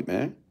 You're right,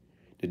 man.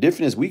 The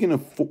difference is we can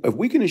if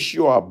we can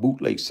insure our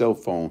bootleg cell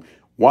phone,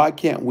 why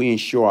can't we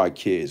insure our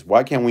kids?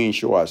 Why can't we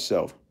insure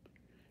ourselves?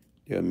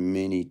 There are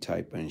many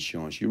type of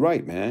insurance. You're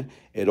right, man.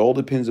 It all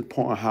depends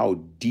upon how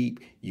deep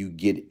you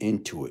get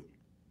into it.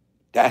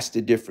 That's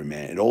the difference,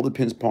 man. It all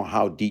depends upon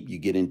how deep you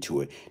get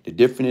into it. The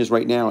difference is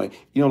right now,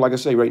 like I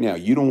say right now,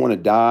 you don't want to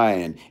die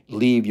and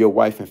leave your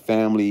wife and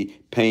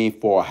family paying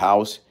for a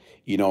house,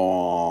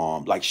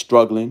 like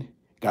struggling,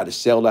 got to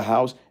sell the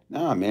house.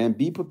 Nah, man,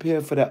 be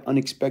prepared for that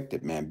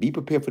unexpected, man. Be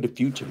prepared for the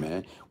future,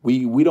 man.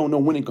 We don't know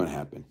when it's going to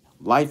happen.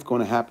 Life going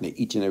to happen to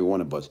each and every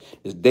one of us.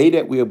 This day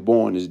that we are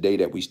born is the day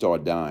that we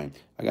start dying.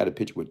 I got a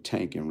picture with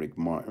Tank and Rick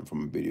Martin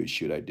from a video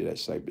shoot I did at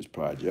Cypress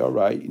Project. All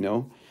right,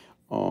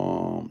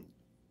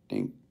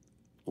 think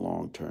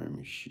long term,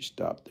 you should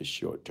stop the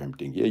short term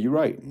thing. Yeah, you're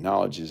right.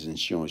 Knowledge is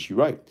insurance. You're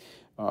right.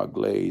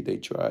 Glaze, they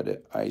tried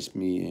to ice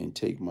me and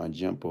take my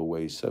jumper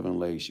away. 7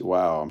 legs.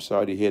 Wow, I'm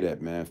sorry to hear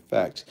that, man.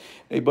 Facts.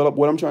 Hey, but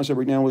what I'm trying to say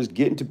right now is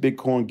get into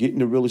Bitcoin, get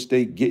into real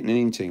estate, getting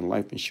anything.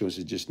 Life insurance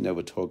is just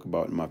never talk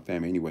about in my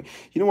family anyway.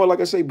 You know what? Like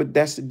I say, but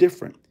that's the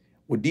difference.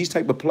 With these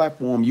type of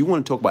platforms, you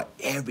want to talk about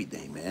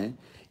everything, man.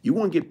 You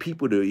want to get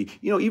people to,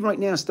 even right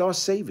now, start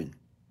saving,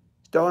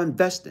 start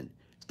investing,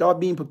 start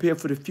being prepared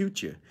for the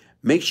future.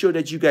 Make sure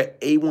that you got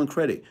A1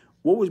 credit.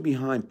 What was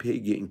behind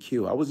Pig getting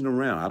killed? I wasn't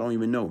around. I don't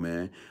even know,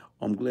 man.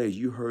 I'm glad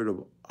you heard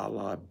of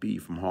Allah B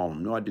from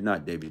Harlem. No, I did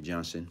not, David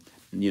Johnson.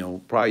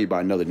 Probably by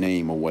another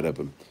name or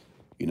whatever.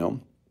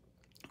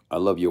 I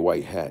love your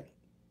white hat.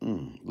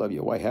 Love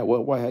your white hat.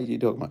 What white hat you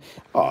talking about?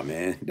 Oh,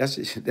 man, that's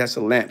a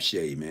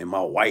lampshade, man.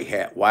 My white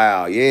hat.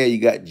 Wow. Yeah, you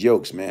got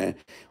jokes, man.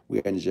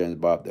 We had James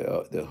Bob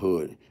the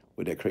hood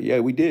with that crazy.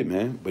 Yeah, we did,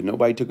 man. But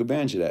nobody took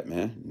advantage of that,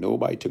 man.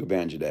 Nobody took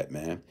advantage of that,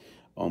 man.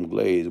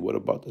 Glaze, what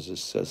about the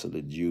success of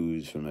the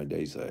Jews from the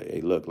day? Say,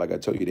 hey, look, like I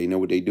told you, they know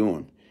what they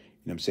doing.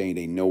 You know what I'm saying?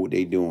 They know what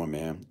they doing,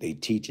 man. They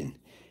teaching.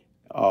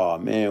 Oh,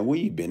 man, where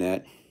you been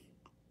at?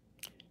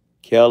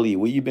 Kelly,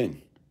 where you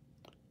been?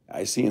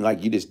 I seen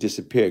like you just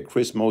disappeared.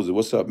 Chris Moses,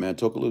 what's up, man?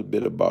 Talk a little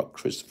bit about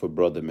Christopher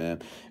brother,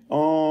 man.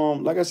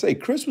 Like I say,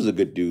 Chris was a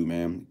good dude,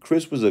 man.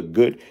 Christopher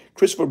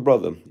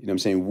brother, you know what I'm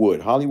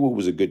saying? Hollywood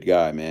was a good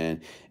guy,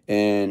 man.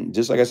 And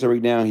just like I said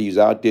right now, he's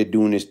out there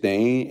doing this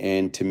thing.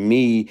 And to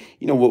me,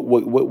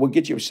 what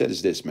gets you upset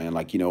is this, man.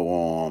 Like,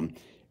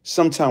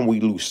 sometimes we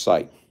lose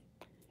sight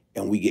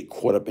and we get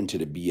caught up into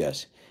the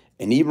BS.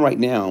 And even right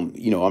now,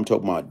 I'm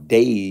talking about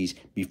days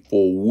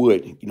before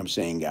Wood,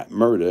 got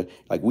murdered.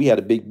 Like we had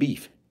a big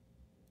beef.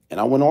 And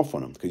I went off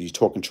on him because he's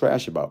talking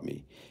trash about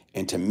me.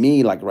 And to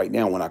me, like right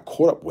now, when I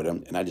caught up with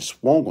him and I just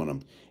swung on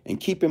him, and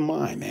keep in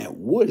mind, man,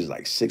 Wood is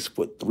like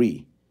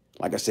 6'3".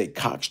 Like I said,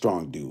 cock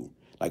strong dude,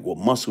 like with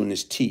muscle in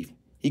his teeth.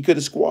 He could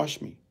have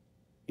squashed me.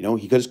 He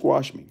could have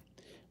squashed me.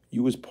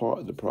 You was part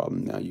of the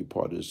problem. Now you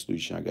part of the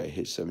solution. I got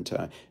hit 7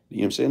 times. You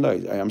know what I'm saying?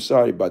 Like, I'm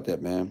sorry about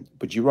that, man.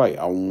 But you're right.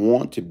 I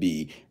want to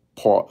be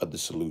part of the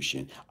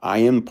solution. I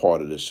am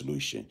part of the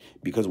solution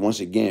because once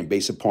again,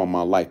 based upon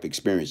my life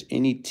experience,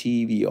 any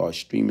TV or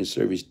streaming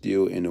service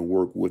deal and to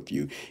work with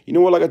you. You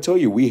know what? Like I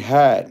told you, we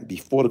had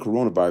before the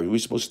coronavirus, we were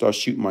supposed to start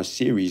shooting my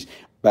series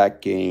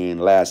back in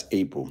last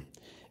April.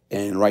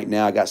 And right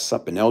now I got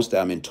something else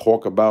that I'm in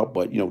talk about,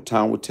 but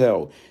time will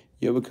tell.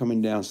 You ever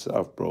coming down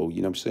south, bro?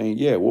 You know what I'm saying?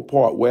 Yeah, what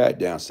part? Where at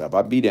down south?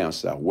 I be down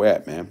south. Where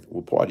at, man?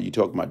 What part are you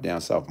talking about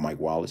down south, Mike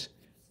Wallace?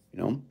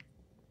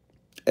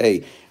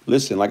 Hey,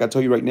 listen, like I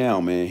told you right now,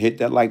 man, hit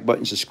that like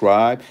button,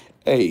 subscribe.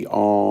 Hey,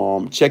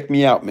 check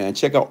me out, man.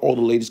 Check out all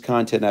the latest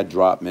content I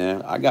drop,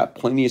 man. I got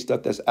plenty of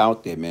stuff that's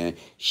out there, man.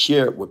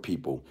 Share it with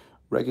people.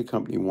 Record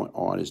company want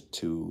artists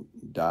to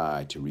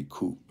die to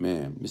recoup.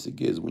 Man, Mr.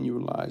 Gibbs, when you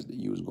realized that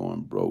you was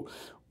going broke,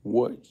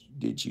 what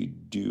did you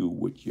do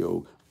with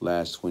your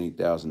last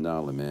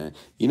 $20,000, man?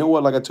 You know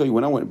what? Like I told you,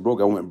 when I went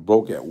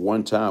broke at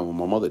one time when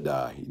my mother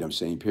died. You know what I'm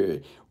saying?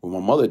 Period. When my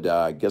mother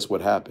died, guess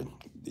what happened?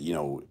 Here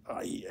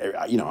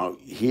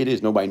it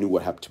is. Nobody knew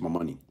what happened to my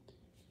money.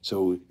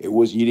 So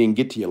you didn't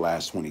get to your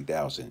last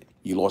 20,000.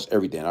 You lost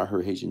everything. I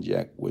heard Haitian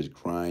Jack was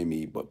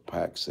grimy, but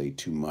Pac say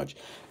too much.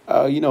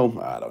 I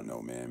don't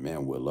know, man.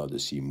 Man, would love to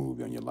see a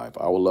movie on your life.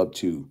 I would love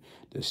to.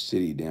 The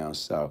city down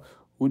south.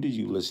 Who did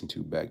you listen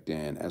to back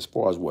then? As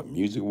far as what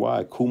music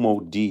wise, Kumo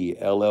D,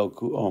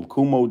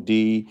 Kumo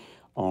D,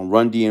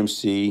 Run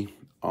DMC.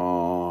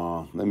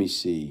 Let me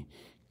see,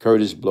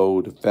 Curtis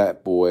Blow, the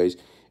Fat Boys.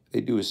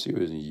 They do a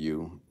series of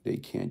you. They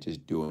can't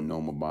just do a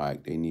normal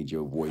bike. They need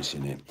your voice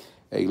in it.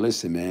 Hey,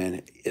 listen,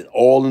 man. It's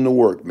all in the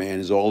work, man.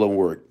 It's all in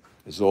work.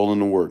 It's all in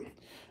the work.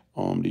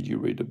 Did you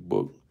read the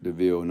book,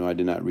 DeVille? No, I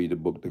did not read the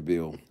book,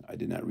 DeVille. I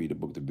did not read the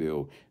book,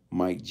 DeVille.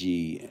 Mike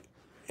G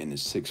and the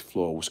 6th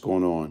floor. What's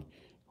going on?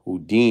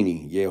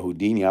 Houdini. Yeah,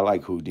 Houdini. I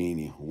like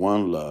Houdini.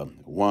 One Love.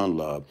 One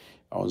Love.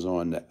 I was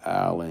on the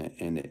island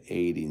in the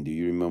 80s. Do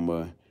you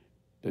remember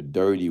the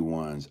Dirty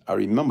Ones? I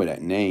remember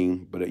that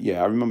name, but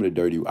yeah, I remember the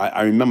Dirty.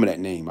 I remember that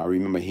name. I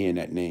remember hearing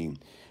that name.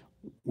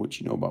 What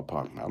you know about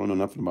Pac? I don't know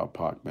nothing about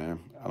Pac, man.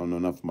 I don't know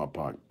nothing about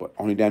Pac. But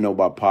only thing I know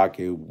about Pac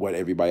is what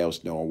everybody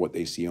else know or what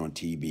they see on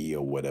TV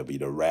or whatever,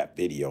 the rap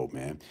video,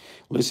 man.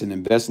 Listen,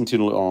 invest into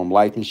the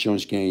life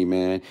insurance game,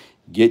 man.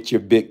 Get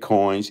your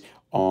Bitcoins.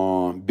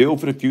 Build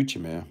for the future,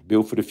 man.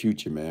 Build for the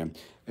future, man.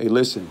 Hey,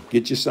 listen,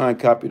 get your signed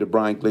copy of the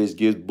Brian Glaze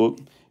Gibbs book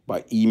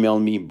by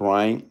emailing me,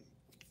 Brian,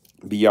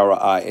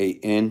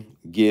 Brian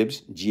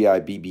Gibbs,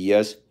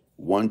 Gibbs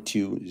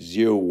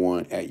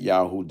 1201 at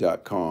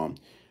yahoo.com.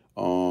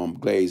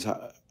 Glaze,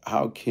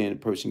 how can a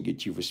person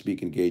get you for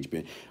speaking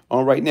engagement?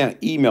 Right now,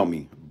 email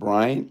me,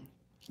 Brian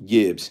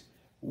Gibbs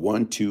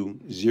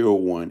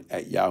 1201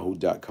 at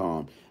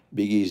yahoo.com.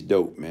 Biggie's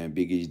dope, man.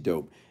 Biggie's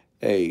dope.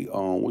 Hey,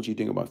 what you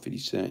think about 50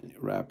 Cent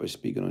rapper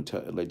speaking on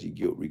alleged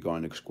guilt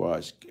regarding the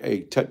squads?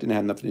 Hey, Tut didn't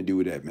have nothing to do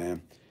with that,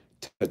 man.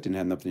 Tut didn't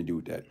have nothing to do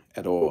with that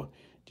at all.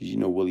 Did you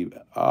know Willie?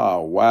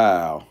 Oh,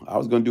 wow. I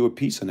was going to do a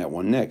piece on that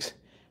one next.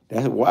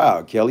 That's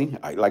wow, Kelly.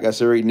 Like I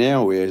said right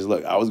now, is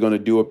look, I was going to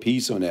do a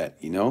piece on that,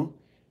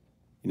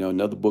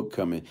 another book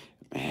coming.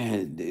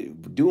 Man,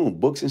 doing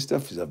books and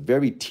stuff is a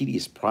very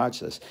tedious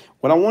process.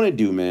 What I want to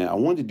do, man, I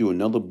want to do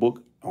another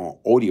book on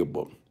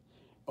audiobook.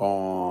 I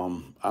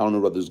don't know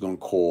whether it's gonna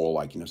call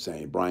like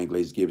saying Brian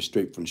Glaze Gibbs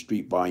Straight from the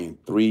Street Volume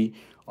 3,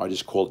 or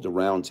just call it the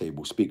Round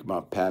Table. Speak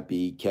about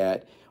Pappy,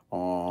 Cat,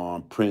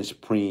 Prince,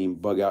 Preem,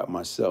 Bug Out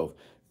myself.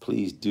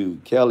 Please do.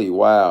 Kelly,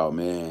 wow,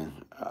 man.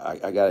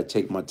 I gotta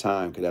take my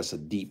time because that's a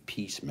deep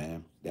piece,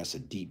 man. That's a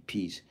deep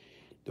piece.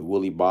 The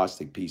Willie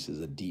Bostick piece is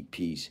a deep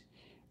piece.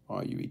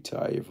 Are you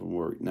retired from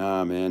work?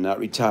 Nah, man, not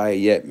retired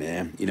yet,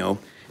 man.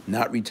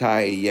 Not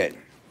retired yet.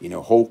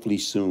 Hopefully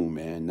soon,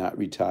 man. Not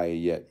retired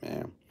yet,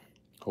 man.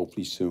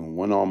 Hopefully soon.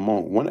 One Arm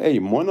Monk. One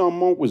Arm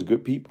Monk was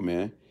good people,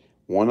 man.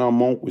 One Arm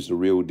Monk was the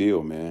real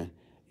deal, man.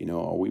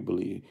 All we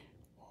believe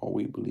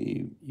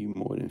you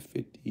more than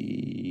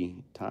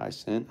 50 Thai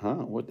cent, huh?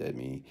 What that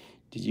mean?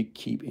 Did you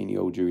keep any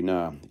old jewelry?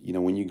 Nah.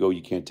 When you go,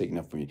 you can't take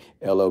enough from you.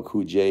 LL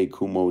Cool J,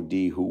 Kumo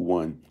D, who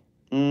won?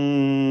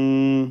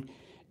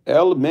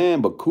 L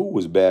man, but Cool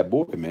was a bad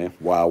boy, man.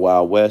 Wild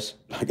Wild West.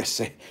 Like I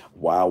say,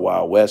 Wild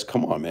Wild West.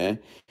 Come on, man.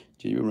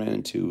 Did you ran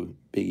into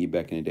Biggie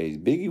back in the days?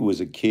 Biggie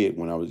was a kid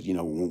when I was,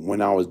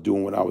 when I was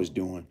doing what I was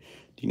doing.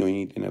 Do you know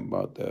anything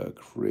about the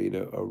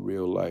creator of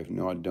real life?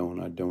 No, I don't.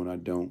 I don't. I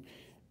don't.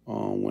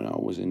 When I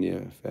was in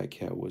there, Fat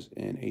Cat was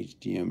in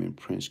HDM and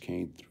Prince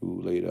came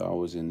through later. I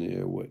was in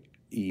there with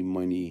E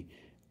Money,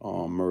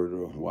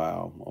 Murder.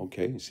 Wow.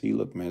 Okay. See,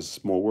 look, man, it's a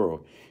small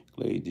world.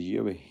 Clay, did you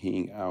ever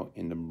hang out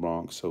in the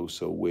Bronx? So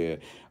where?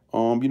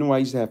 I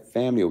used to have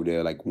family over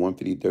there, like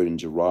 153rd and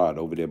Girard,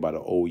 over there by the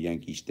old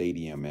Yankee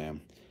Stadium,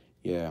 man.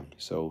 Yeah.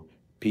 So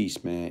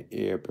peace, man.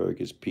 Air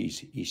Perkins,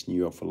 peace. East New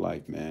York for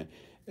life, man.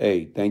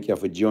 Hey, thank y'all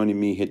for joining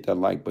me. Hit that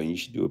like button. You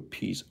should do a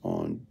piece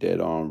on Dead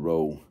on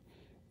Road.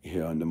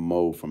 Yeah, on the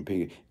Mo from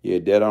Pink. Yeah,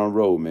 Dead on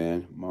Road,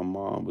 man. My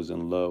mom was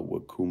in love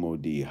with Kumo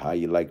D. How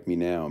you like me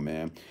now,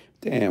 man?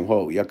 Damn,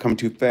 whoa, y'all coming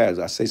too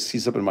fast. See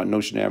something about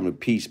Notion Avenue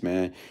Peace,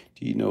 man.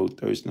 Do you know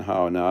Thurston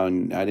Howell? No,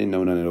 I didn't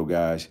know none of those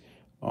guys.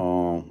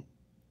 What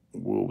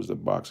was the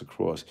box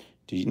across?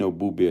 Did you know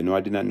Boo Bear? No, I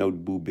did not know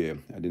Boo Bear.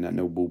 I did not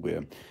know Boo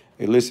Bear.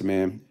 Hey, listen,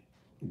 man.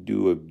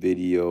 Do a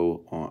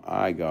video on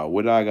iGod.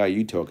 What iGod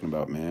you talking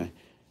about, man?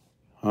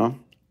 Huh?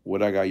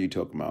 What iGod you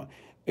talking about?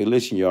 Hey,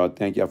 listen, y'all.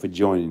 Thank y'all for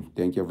joining.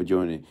 Thank y'all for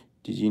joining.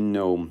 Did you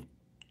know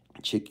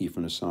Chicky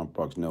from the Sun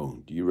Parks?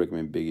 No. Do you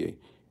recommend Biggie?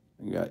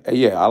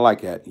 Yeah, I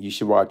like that. You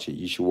should watch it.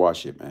 You should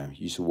watch it, man.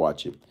 You should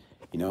watch it.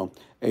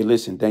 Hey,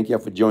 listen, thank y'all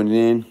for joining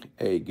in.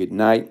 Hey, good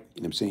night.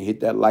 You know what I'm saying? Hit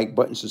that like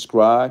button,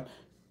 subscribe.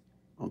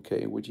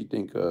 Okay, what you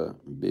think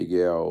Big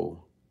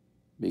L,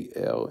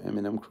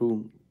 Eminem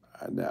crew?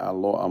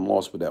 I'm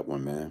lost with that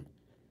one, man.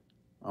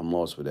 I'm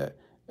lost with that.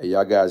 Hey,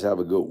 y'all guys have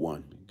a good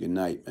one. Good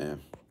night,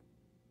 man.